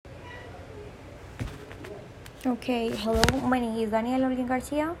Okay, hello, my name is Daniel Olguin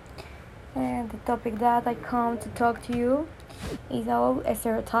Garcia, and the topic that I come to talk to you is about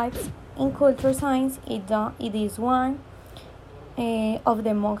stereotypes. In culture science, it is one of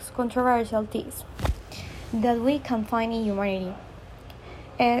the most controversial things that we can find in humanity.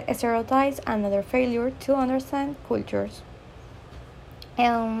 Stereotypes and another failure to understand cultures.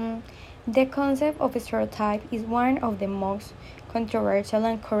 The concept of stereotype is one of the most controversial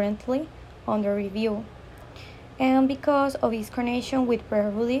and currently under review. And because of its connection with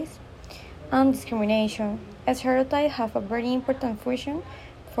prejudice and discrimination, stereotypes have a very important function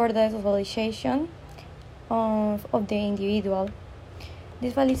for the socialization of the individual.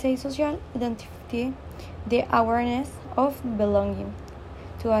 This validates social identity, the awareness of belonging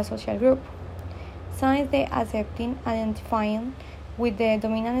to a social group. Signs the accepting, identifying with the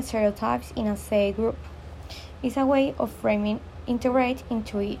dominant stereotypes in a safe group is a way of framing integrate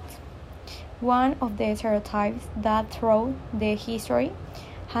into it. One of the stereotypes that throughout the history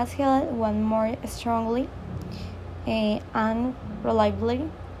has held one more strongly and reliably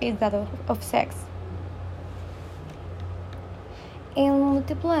is that of sex. In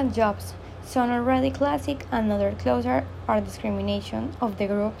multiple jobs, some already classic and other closer are discrimination of the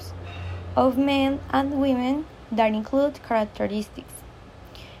groups of men and women that include characteristics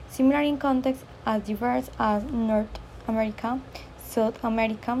similar in context as diverse as North America, South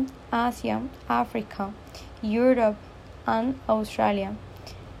America, Asia, Africa, Europe, and Australia.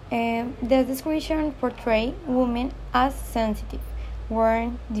 The description portrays women as sensitive,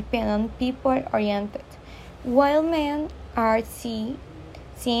 warm, dependent, people-oriented, while men are seen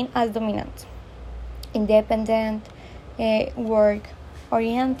as dominant, independent,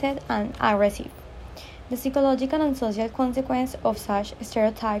 work-oriented, and aggressive. The psychological and social consequences of such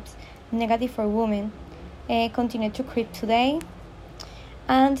stereotypes, negative for women, continue to creep today.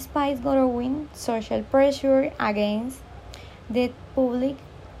 And despite growing social pressure against the public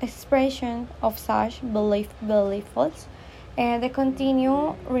expression of such beliefs, they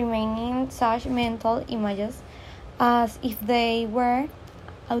continue remaining such mental images as if they were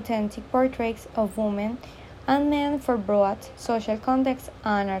authentic portraits of women and men for broad social contexts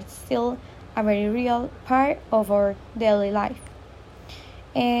and are still a very real part of our daily life.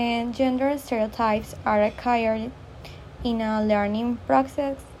 And gender stereotypes are acquired in a learning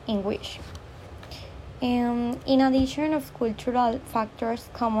process in which, in addition of cultural factors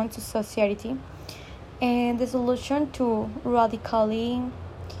common to society, and the solution to radically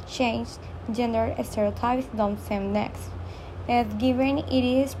change gender stereotypes don't seem next, as given it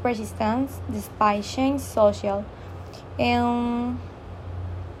is persistence despite change social.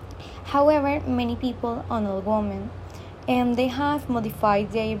 However, many people are not women, and they have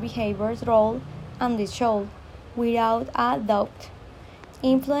modified their behavior's role and this show without a doubt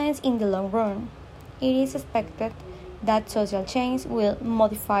influence in the long run. It is expected that social change will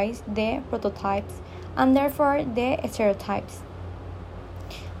modify the prototypes and therefore the stereotypes.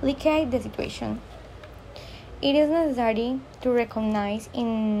 Look at the situation. It is necessary to recognize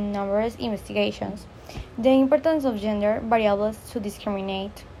in numerous investigations the importance of gender variables to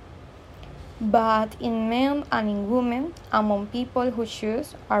discriminate, but in men and in women, among people who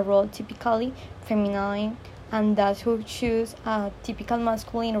choose a role typically feminine and those who choose a typical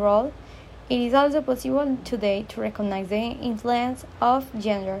masculine role, it is also possible today to recognize the influence of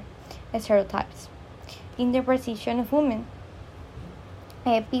gender stereotypes in the perception of women.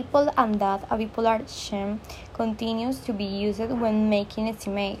 People and that a bipolar scheme continues to be used when making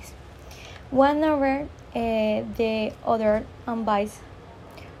estimates. One over the other and vice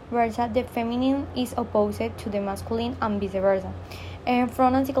versa, the feminine is opposed to the masculine and vice versa. And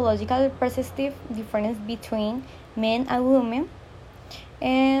from a psychological perspective, difference between men and women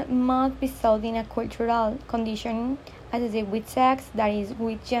must be sought in a cultural conditioning associated with sex, that is,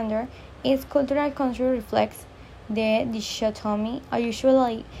 with gender. Its cultural construct reflects the dichotomy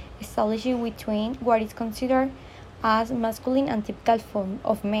usually established between what is considered as masculine and typical form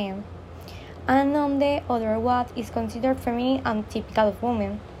of men, and on the other what is considered feminine and typical of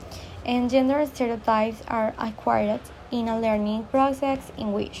women. And gender stereotypes are acquired in a learning process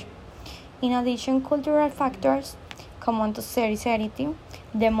in which, in addition cultural factors common to society,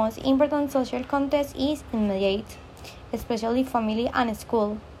 the most important social context is immediate, especially family and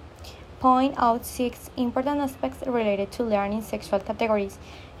school. Point out 6 important aspects related to learning sexual categories.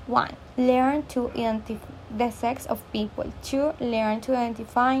 1. Learn to identify the sex of people. 2. Learn to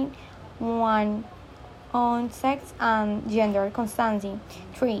identify one's own sex and gender constancy.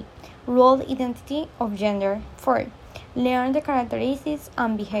 3. Role identity of gender. 4. Learn the characteristics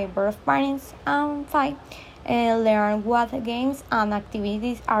and behavior of parents. And 5. Learn what games and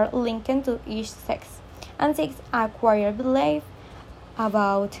activities are linked to each sex. And 6, acquire belief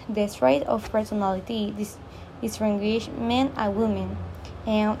about the trait of personality distinguish men and women.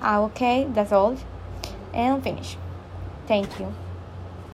 And okay, that's all. And finish. Thank you.